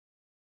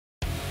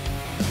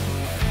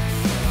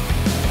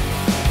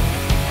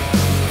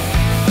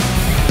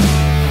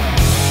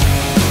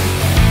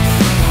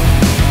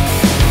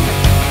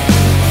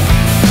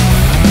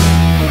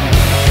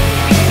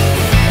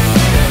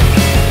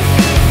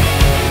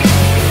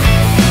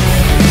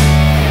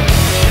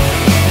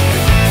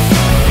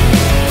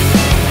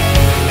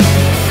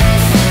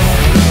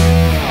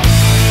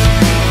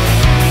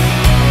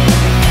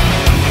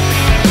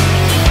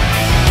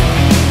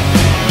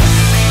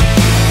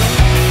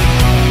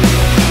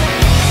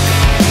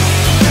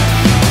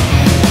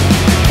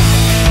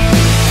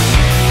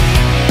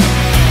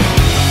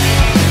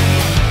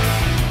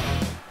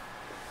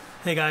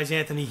Hey guys,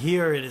 Anthony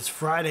here. It is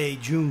Friday,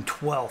 June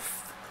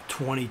 12th,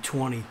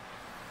 2020.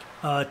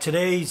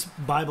 Today's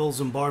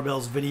Bibles and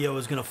Barbells video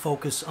is going to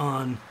focus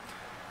on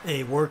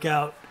a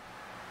workout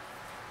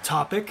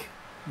topic.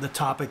 The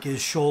topic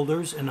is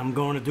shoulders, and I'm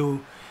going to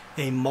do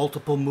a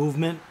multiple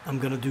movement. I'm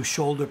going to do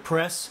shoulder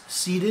press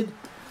seated.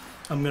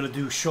 I'm going to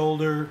do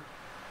shoulder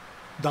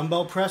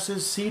dumbbell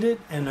presses seated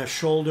and a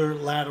shoulder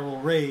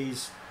lateral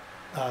raise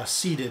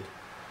seated.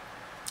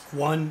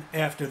 One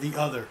after the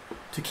other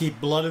to keep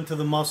blood into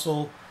the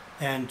muscle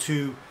and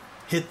to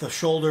hit the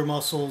shoulder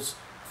muscles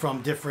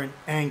from different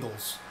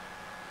angles.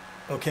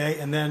 Okay,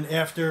 and then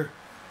after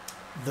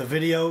the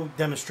video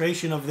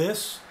demonstration of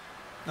this,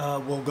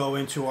 we'll go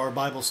into our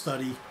Bible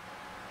study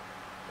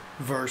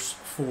verse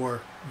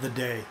for the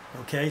day.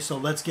 Okay, so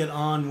let's get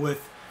on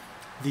with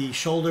the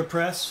shoulder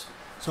press.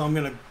 So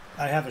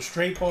I have a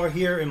straight bar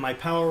here in my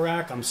power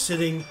rack. I'm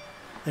sitting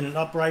in an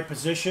upright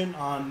position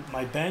on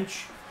my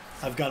bench.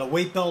 I've got a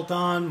weight belt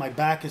on, my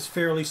back is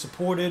fairly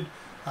supported,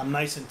 I'm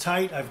nice and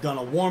tight. I've done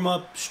a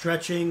warm-up,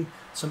 stretching,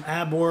 some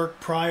ab work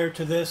prior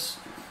to this,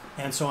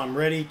 and so I'm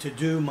ready to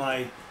do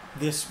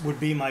this would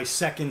be my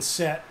second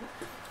set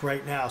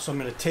right now. So I'm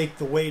going to take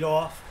the weight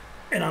off,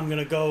 and I'm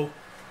going to go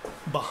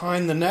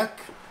behind the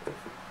neck.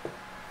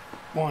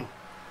 1,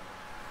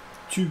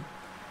 2,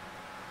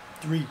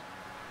 3,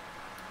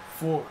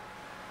 4,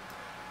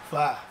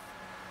 5,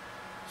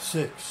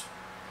 6,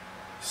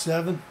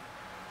 7,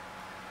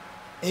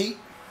 8,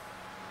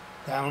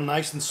 down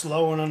nice and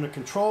slow and under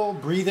control,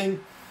 breathing,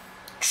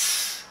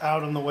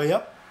 out on the way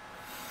up,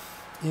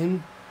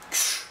 in,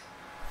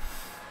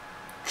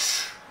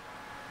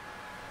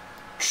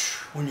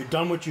 when you're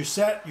done with your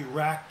set, you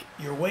rack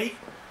your weight,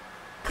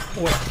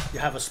 or you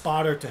have a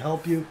spotter to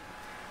help you.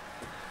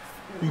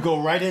 You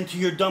go right into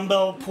your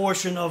dumbbell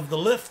portion of the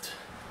lift.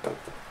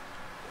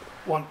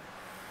 1,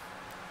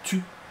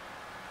 2,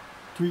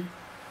 3,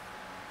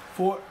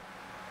 4,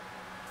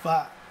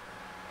 5,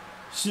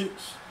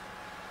 6,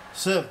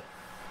 7,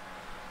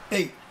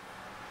 8,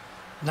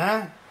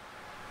 9,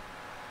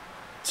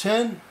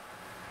 10,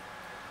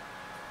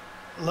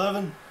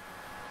 11,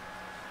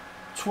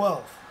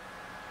 12.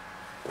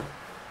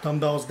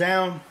 Dumbbells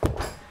down.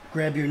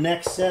 Grab your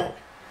next set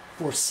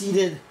for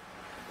seated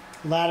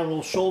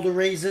lateral shoulder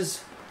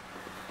raises.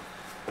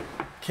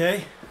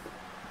 Okay.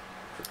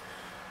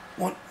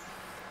 1,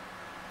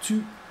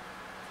 2,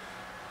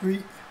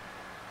 3,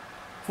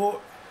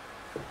 4,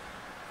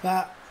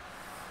 5,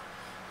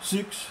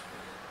 6,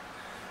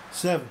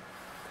 7,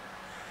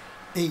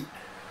 8,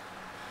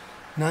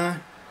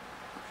 9,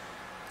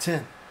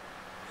 10,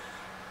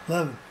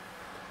 11,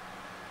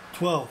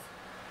 12,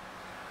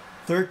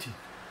 13,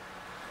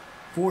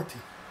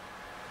 14,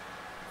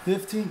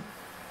 15,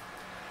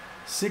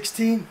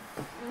 16,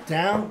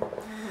 down.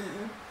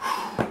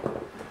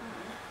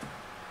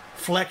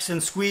 Flex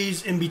and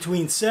squeeze in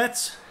between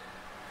sets.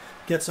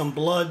 Get some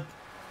blood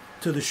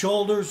to the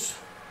shoulders.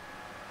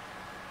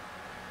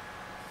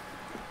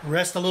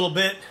 Rest a little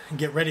bit and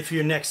get ready for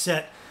your next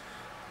set.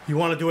 You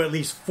want to do at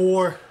least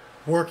 4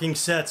 working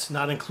sets,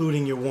 not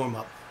including your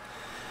warm-up.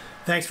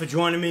 Thanks for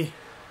joining me.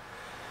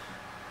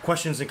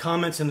 Questions and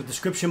comments in the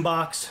description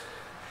box.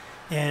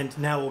 And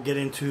now we'll get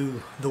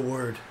into the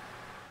word.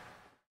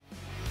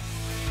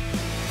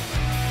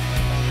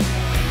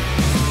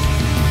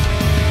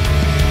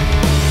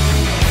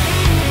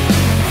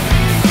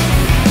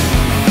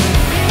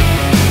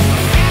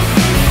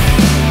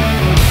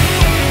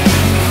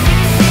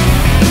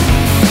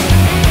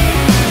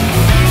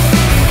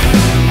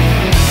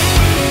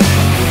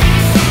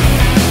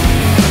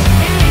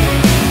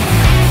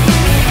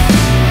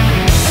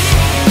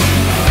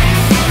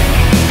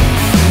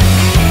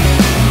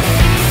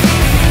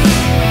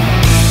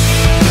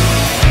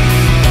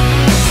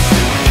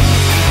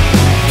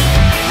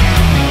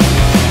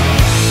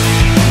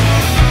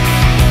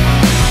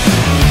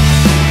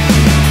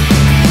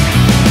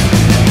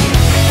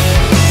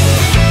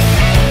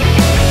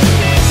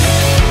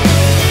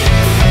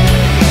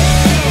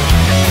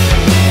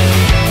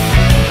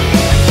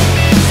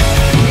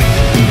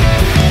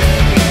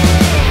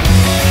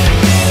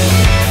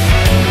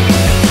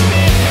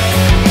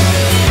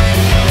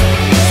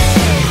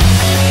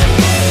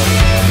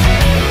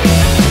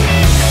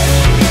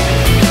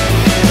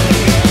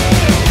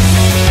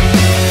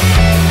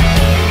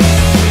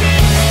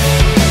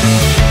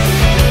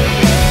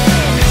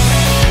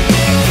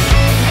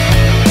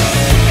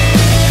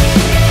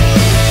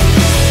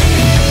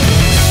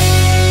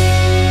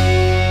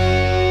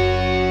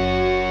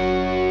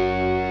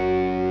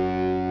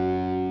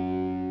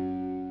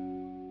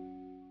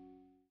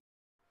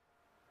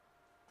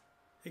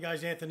 Hey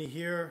guys, Anthony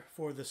here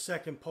for the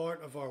second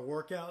part of our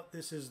workout.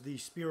 This is the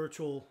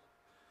spiritual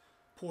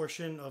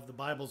portion of the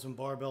Bibles and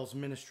Barbells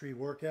ministry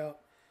workout.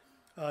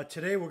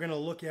 Today we're going to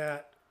look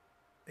at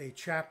a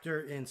chapter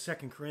in 2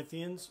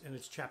 Corinthians, and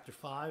it's chapter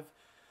 5.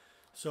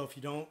 So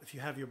if you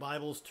have your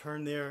Bibles,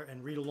 turn there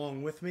and read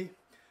along with me.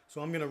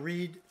 So I'm going to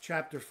read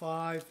chapter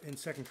 5 in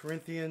 2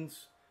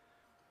 Corinthians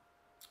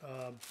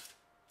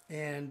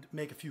and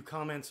make a few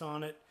comments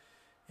on it,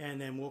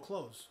 and then we'll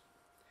close.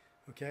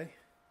 Okay?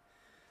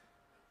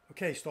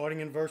 Okay, starting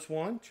in verse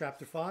 1,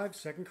 chapter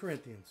 5, 2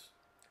 Corinthians.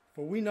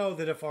 For we know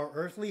that if our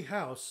earthly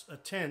house, a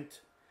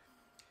tent,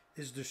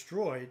 is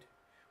destroyed,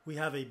 we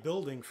have a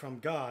building from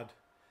God,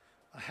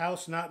 a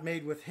house not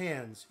made with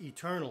hands,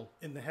 eternal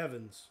in the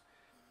heavens.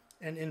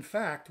 And in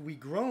fact, we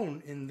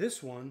groan in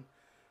this one,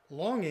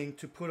 longing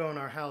to put on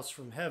our house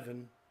from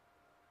heaven,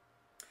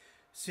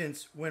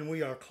 since when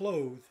we are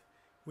clothed,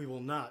 we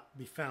will not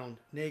be found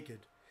naked.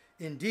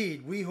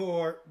 Indeed, we who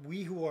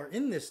are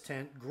in this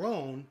tent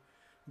groan,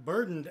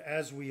 burdened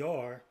as we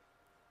are,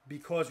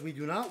 because we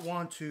do not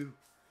want to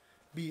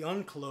be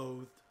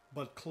unclothed,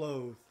 but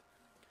clothed,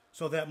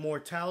 so that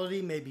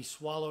mortality may be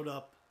swallowed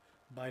up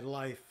by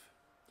life.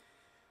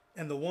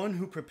 And the one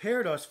who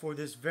prepared us for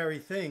this very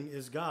thing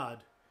is God,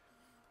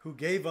 who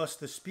gave us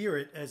the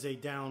Spirit as a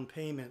down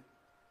payment.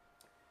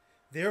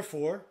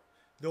 Therefore,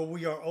 though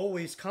we are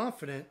always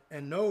confident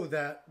and know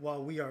that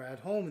while we are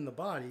at home in the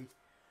body,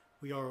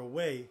 we are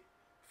away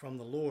from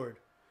the Lord.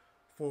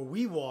 For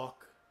we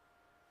walk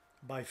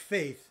by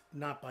faith,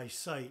 not by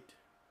sight.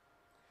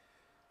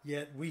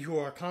 Yet we who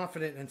are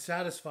confident and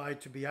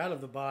satisfied to be out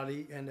of the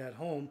body and at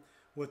home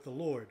with the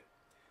Lord.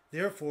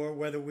 Therefore,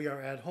 whether we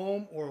are at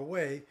home or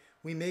away,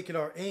 we make it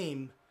our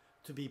aim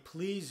to be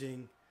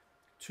pleasing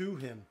to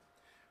Him.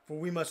 For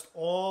we must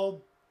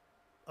all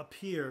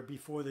appear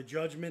before the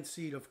judgment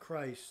seat of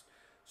Christ,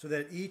 so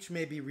that each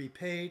may be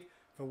repaid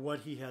for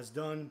what he has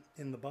done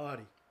in the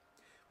body,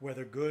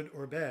 whether good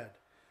or bad.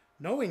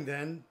 Knowing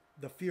then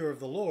the fear of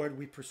the Lord,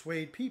 we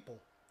persuade people.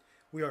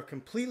 We are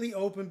completely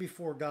open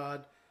before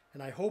God,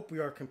 and I hope we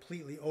are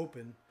completely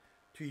open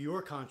to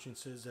your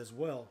consciences as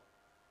well.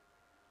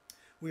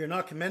 We are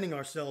not commending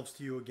ourselves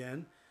to you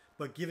again,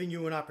 but giving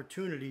you an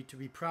opportunity to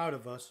be proud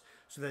of us,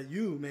 so that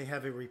you may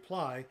have a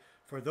reply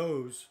for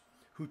those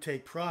who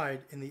take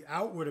pride in the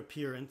outward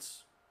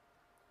appearance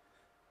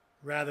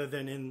rather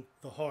than in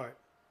the heart.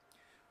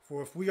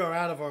 For if we are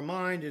out of our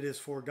mind, it is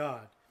for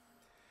God.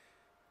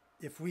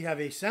 If we have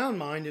a sound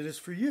mind, it is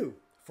for you.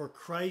 For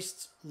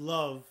Christ's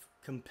love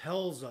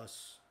compels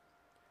us,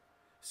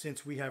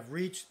 since we have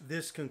reached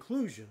this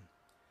conclusion.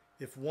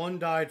 If one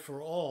died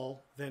for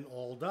all, then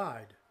all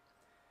died.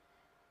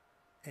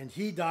 And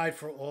He died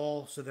for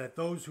all, so that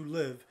those who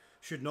live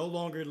should no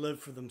longer live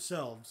for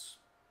themselves,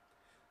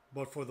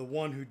 but for the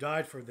one who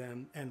died for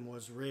them and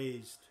was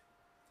raised.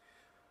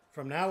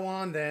 From now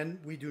on, then,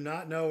 we do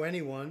not know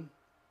anyone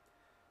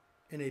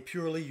in a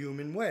purely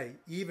human way.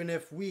 Even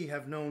if we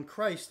have known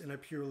Christ in a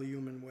purely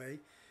human way,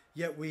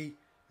 yet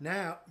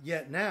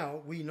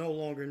now we no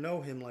longer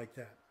know Him like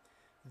that.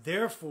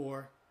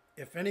 Therefore,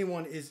 if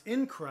anyone is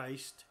in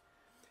Christ,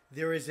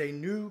 there is a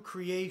new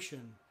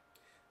creation.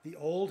 The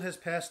old has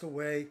passed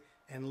away,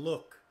 and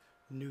look,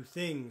 new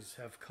things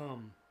have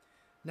come.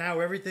 Now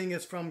everything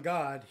is from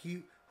God,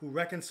 He who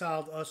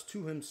reconciled us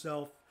to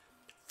Himself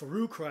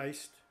through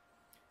Christ,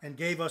 and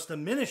gave us the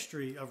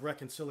ministry of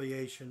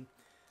reconciliation.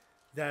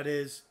 That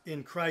is,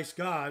 in Christ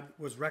God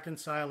was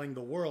reconciling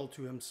the world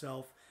to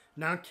Himself,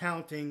 not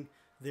counting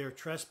their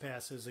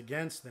trespasses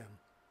against them.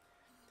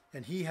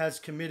 And He has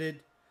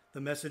committed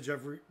the message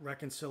of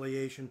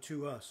reconciliation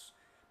to us.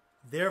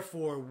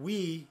 Therefore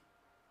we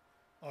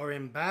are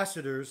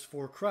ambassadors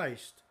for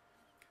Christ.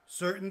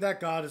 Certain that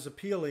God is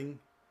appealing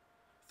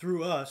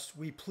through us,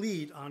 we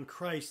plead on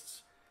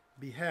Christ's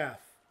behalf.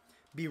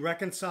 Be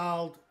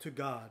reconciled to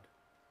God.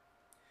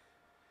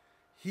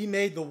 He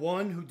made the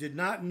one who did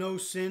not know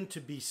sin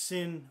to be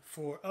sin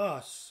for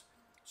us,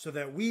 so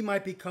that we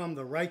might become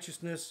the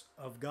righteousness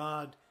of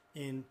God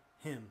in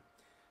Him.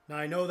 Now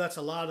I know that's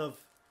a lot of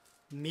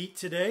meat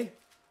today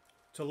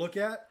to look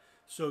at,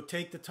 so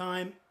take the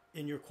time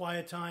in your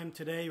quiet time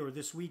today or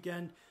this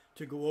weekend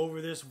to go over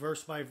this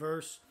verse by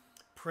verse,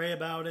 pray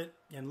about it,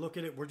 and look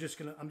at it.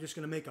 I'm just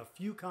gonna make a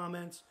few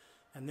comments,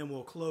 and then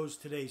we'll close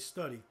today's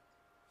study.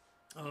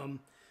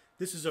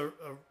 This is a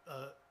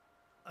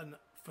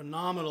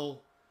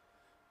phenomenal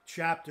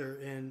chapter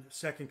in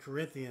 2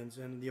 Corinthians,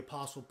 and the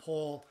Apostle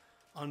Paul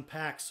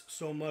unpacks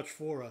so much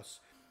for us.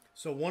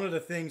 So one of the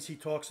things he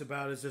talks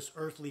about is this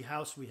earthly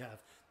house we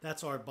have.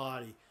 That's our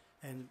body,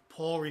 and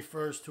Paul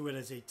refers to it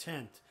as a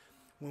tent.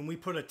 When we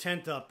put a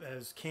tent up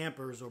as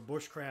campers or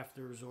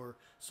bushcrafters or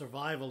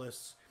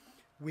survivalists,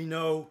 we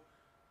know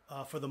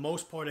for the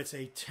most part it's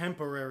a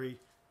temporary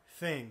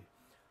thing.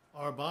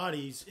 Our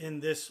bodies in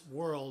this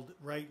world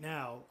right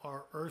now,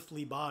 our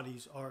earthly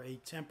bodies, are a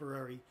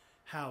temporary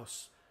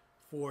house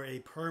for a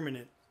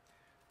permanent,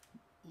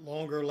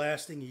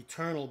 longer-lasting,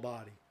 eternal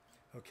body.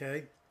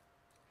 Okay?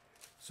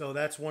 So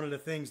that's one of the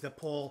things that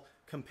Paul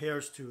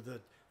compares to, the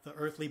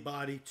earthly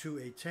body to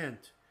a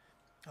tent.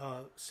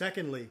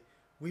 Secondly,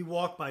 we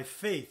walk by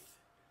faith.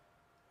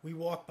 We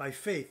walk by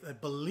faith. A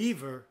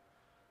believer,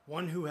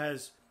 one who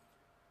has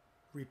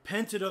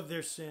repented of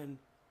their sin,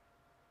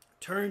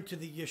 turned to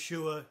the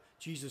Yeshua,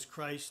 Jesus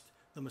Christ,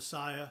 the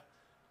Messiah,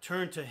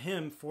 turned to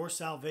Him for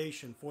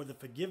salvation, for the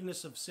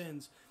forgiveness of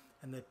sins,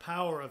 and the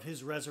power of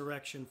His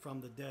resurrection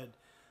from the dead.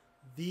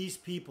 These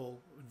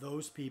people,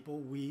 those people,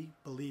 we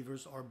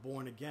believers, are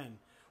born again.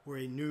 We're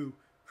a new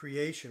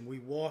creation. We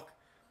walk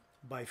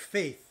by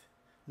faith,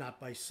 not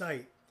by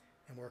sight.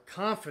 And we're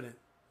confident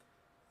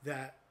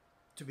that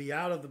to be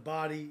out of the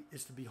body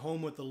is to be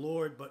home with the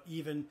Lord, but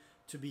even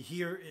to be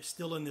here is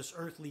still in this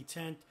earthly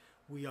tent,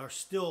 we are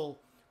still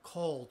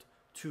called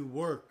to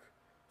work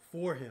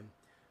for him,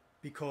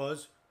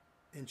 because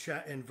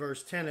in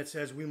verse 10 it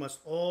says we must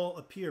all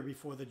appear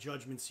before the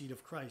judgment seat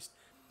of Christ.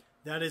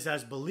 That is,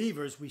 as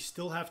believers, we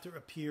still have to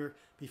appear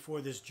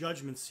before this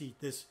judgment seat,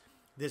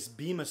 this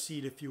bema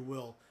seat, if you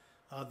will.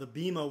 The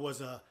bema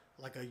was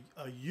like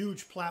a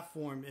huge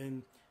platform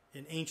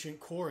in ancient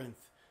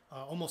Corinth,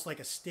 almost like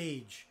a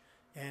stage.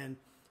 And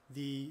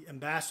the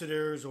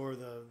ambassadors or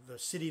the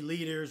city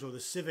leaders or the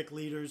civic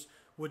leaders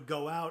would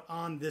go out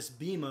on this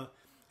bema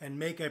and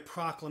make a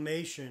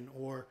proclamation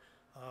or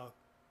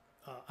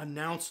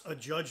announce a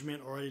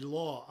judgment or a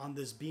law on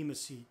this bema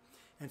seat.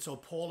 And so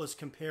Paul is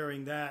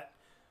comparing that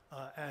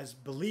as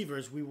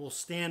believers, we will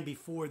stand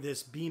before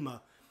this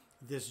bema,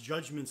 this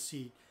judgment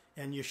seat,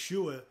 and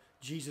Yeshua,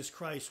 Jesus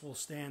Christ, will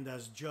stand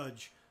as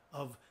judge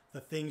of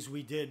the things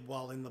we did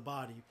while in the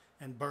body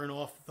and burn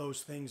off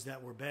those things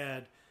that were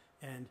bad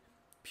and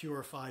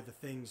purify the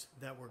things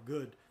that were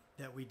good,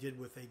 that we did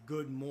with a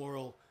good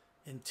moral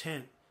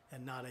intent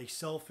and not a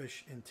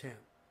selfish intent.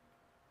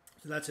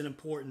 So that's an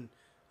important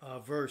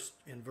verse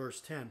in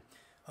verse 10.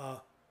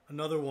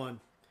 Another one,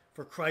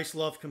 for Christ's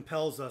love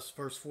compels us,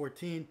 verse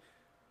 14,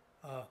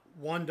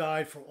 one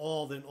died for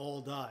all, then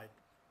all died.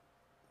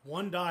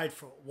 One died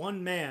for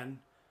one man,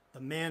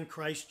 the man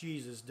Christ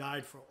Jesus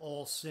died for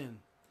all sin.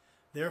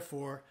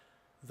 Therefore,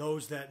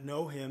 those that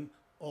know him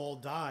all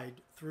died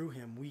through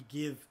him. We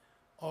give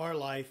our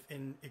life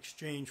in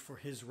exchange for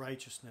his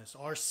righteousness,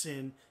 our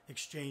sin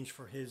exchanged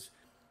for his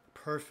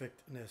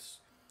perfectness.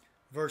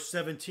 Verse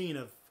 17,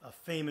 of a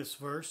famous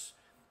verse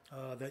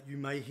that you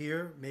might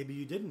hear, maybe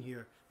you didn't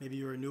hear. Maybe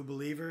you're a new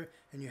believer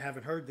and you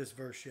haven't heard this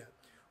verse yet.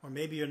 Or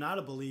maybe you're not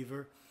a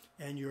believer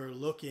and you're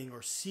looking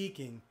or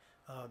seeking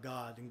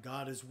God, and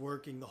God is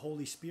working. The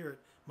Holy Spirit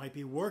might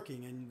be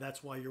working, and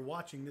that's why you're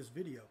watching this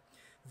video.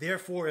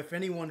 Therefore, if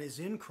anyone is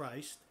in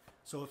Christ,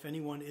 so if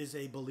anyone is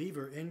a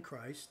believer in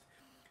Christ,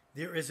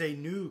 there is a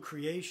new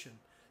creation.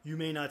 You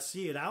may not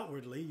see it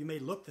outwardly, you may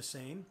look the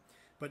same,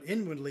 but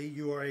inwardly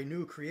you are a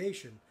new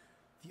creation.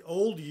 The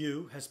old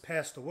you has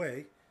passed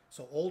away,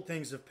 so old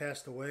things have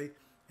passed away,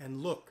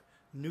 and look,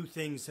 new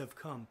things have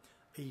come.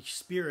 A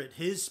spirit,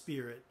 his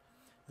spirit,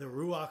 the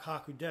Ruach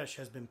HaKodesh,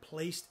 has been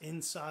placed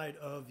inside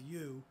of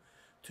you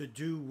to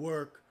do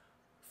work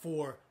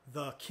for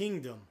the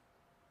kingdom.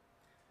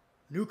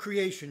 New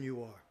creation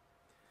you are.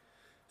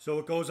 So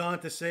it goes on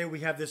to say we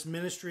have this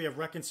ministry of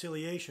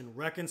reconciliation,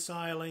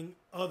 reconciling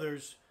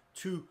others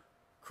to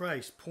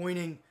Christ,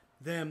 pointing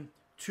them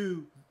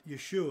to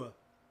Yeshua.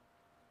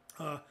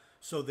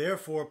 So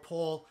therefore,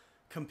 Paul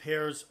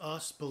compares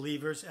us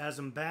believers as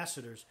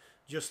ambassadors,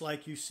 just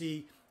like you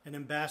see an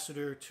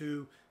ambassador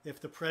to, if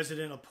the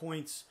president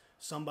appoints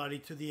somebody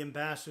to the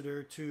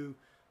ambassador to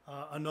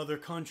another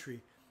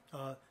country,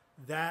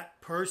 that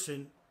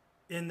person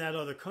in that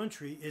other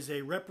country is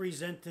a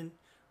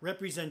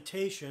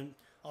representation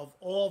of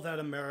all that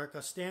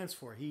America stands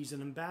for. He's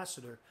an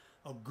ambassador,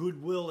 a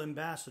goodwill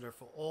ambassador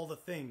for all the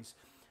things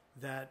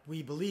that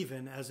we believe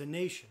in as a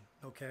nation,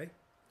 okay?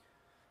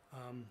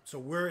 So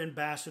we're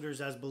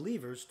ambassadors as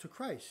believers to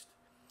Christ.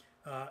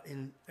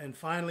 And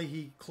finally,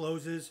 he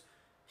closes,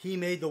 he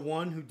made the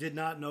one who did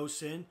not know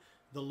sin.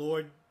 The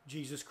Lord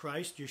Jesus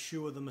Christ,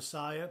 Yeshua the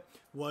Messiah,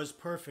 was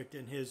perfect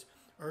in his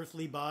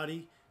earthly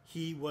body.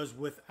 He was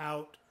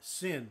without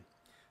sin.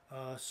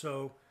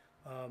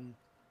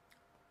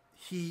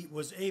 He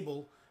was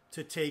able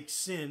to take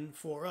sin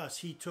for us.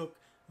 He took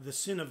the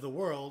sin of the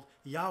world.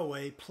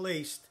 Yahweh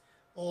placed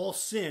all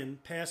sin,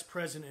 past,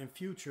 present, and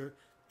future,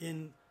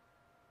 in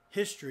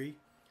history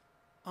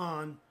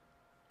on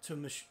to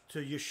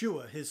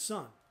Yeshua, his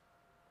son.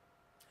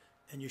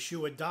 And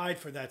Yeshua died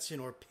for that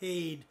sin, or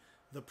paid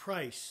the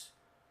price,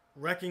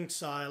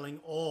 reconciling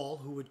all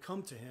who would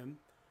come to him.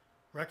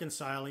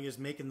 Reconciling is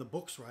making the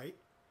books right.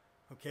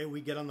 Okay,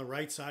 we get on the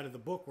right side of the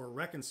book. We're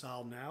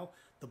reconciled now.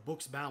 The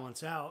books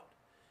balance out.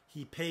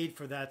 He paid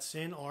for that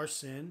sin, our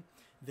sin,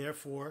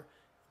 therefore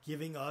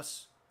giving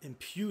us,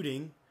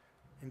 imputing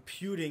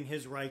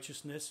his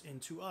righteousness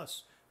into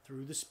us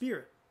through the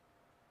Spirit.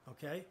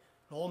 Okay?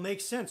 It all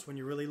makes sense when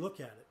you really look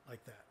at it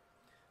like that.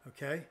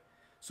 Okay?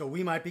 So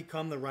we might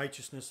become the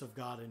righteousness of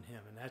God in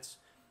him. And that's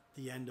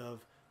the end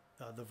of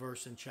the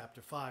verse in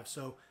chapter 5.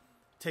 So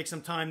take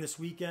some time this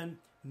weekend,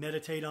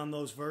 meditate on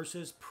those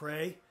verses,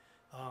 pray.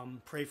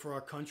 Pray for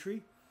our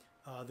country.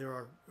 There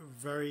are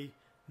very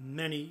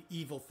many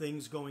evil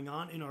things going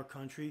on in our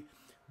country.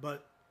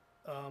 But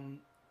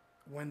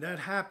when that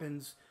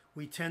happens,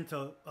 we tend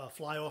to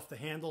fly off the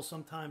handle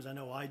sometimes. I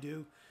know I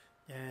do.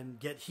 And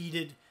get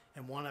heated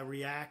and want to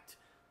react.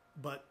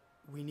 But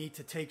we need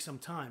to take some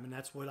time. And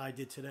that's what I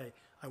did today.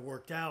 I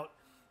worked out,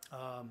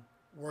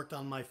 worked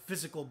on my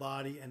physical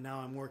body, and now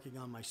I'm working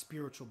on my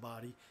spiritual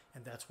body.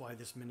 And that's why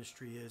this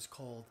ministry is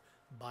called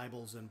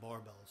Bibles and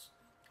Barbells.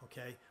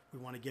 Okay? We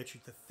want to get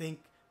you to think,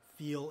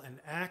 feel, and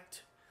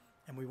act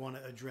and we want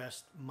to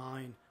address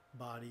mind,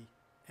 body,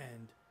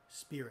 and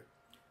spirit.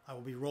 I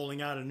will be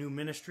rolling out a new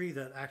ministry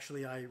that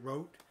actually I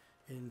wrote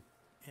in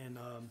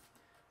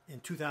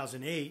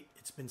 2008.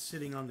 It's been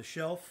sitting on the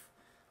shelf,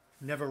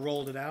 never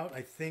rolled it out.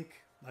 I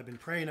think I've been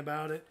praying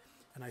about it,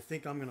 and I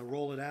think I'm going to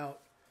roll it out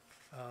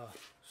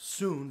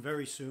soon,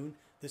 very soon.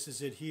 This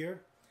is it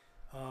here.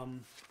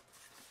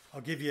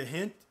 I'll give you a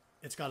hint.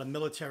 It's got a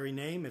military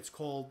name. It's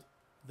called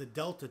the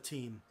Delta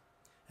Team,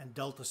 and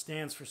Delta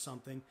stands for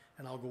something,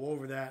 and I'll go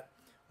over that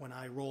when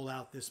I roll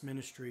out this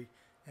ministry.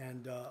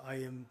 And I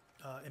am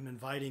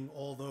inviting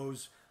all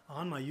those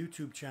on my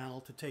YouTube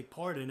channel to take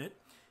part in it.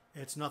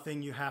 It's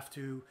nothing you have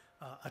to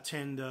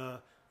attend,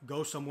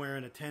 go somewhere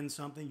and attend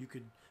something. You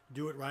could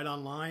do it right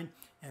online,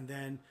 and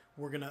then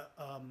we're going to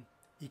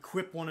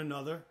equip one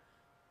another,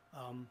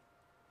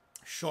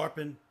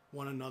 sharpen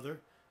one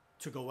another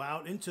to go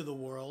out into the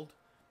world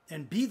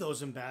and be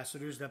those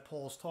ambassadors that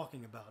Paul's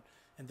talking about.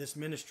 And this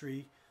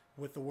ministry,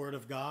 with the Word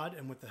of God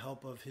and with the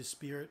help of His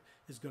Spirit,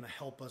 is going to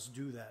help us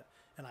do that.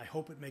 And I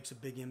hope it makes a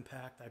big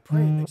impact. I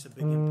pray it makes a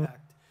big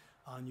impact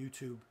on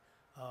YouTube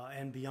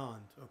and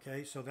beyond.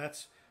 Okay, so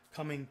that's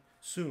coming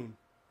soon.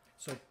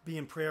 So be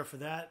in prayer for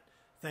that.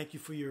 Thank you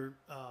for your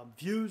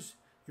views,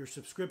 your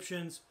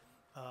subscriptions.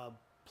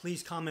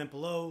 Please comment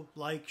below,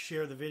 like,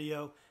 share the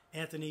video.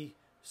 Anthony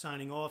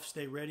signing off.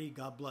 Stay ready.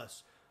 God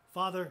bless.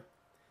 Father,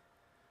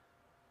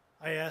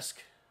 I ask,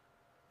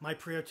 my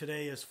prayer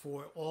today is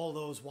for all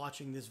those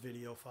watching this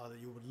video, Father.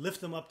 You would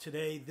lift them up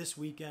today, this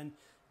weekend.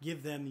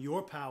 Give them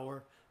your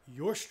power,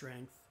 your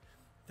strength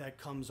that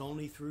comes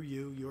only through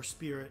you, your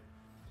Spirit.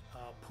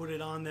 Put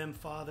it on them,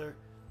 Father,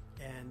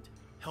 and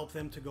help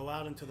them to go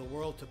out into the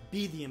world to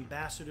be the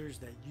ambassadors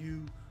that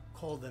you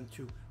call them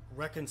to,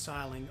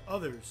 reconciling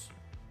others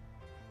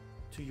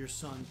to your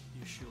Son,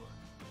 Yeshua.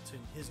 It's in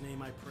His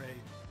name I pray.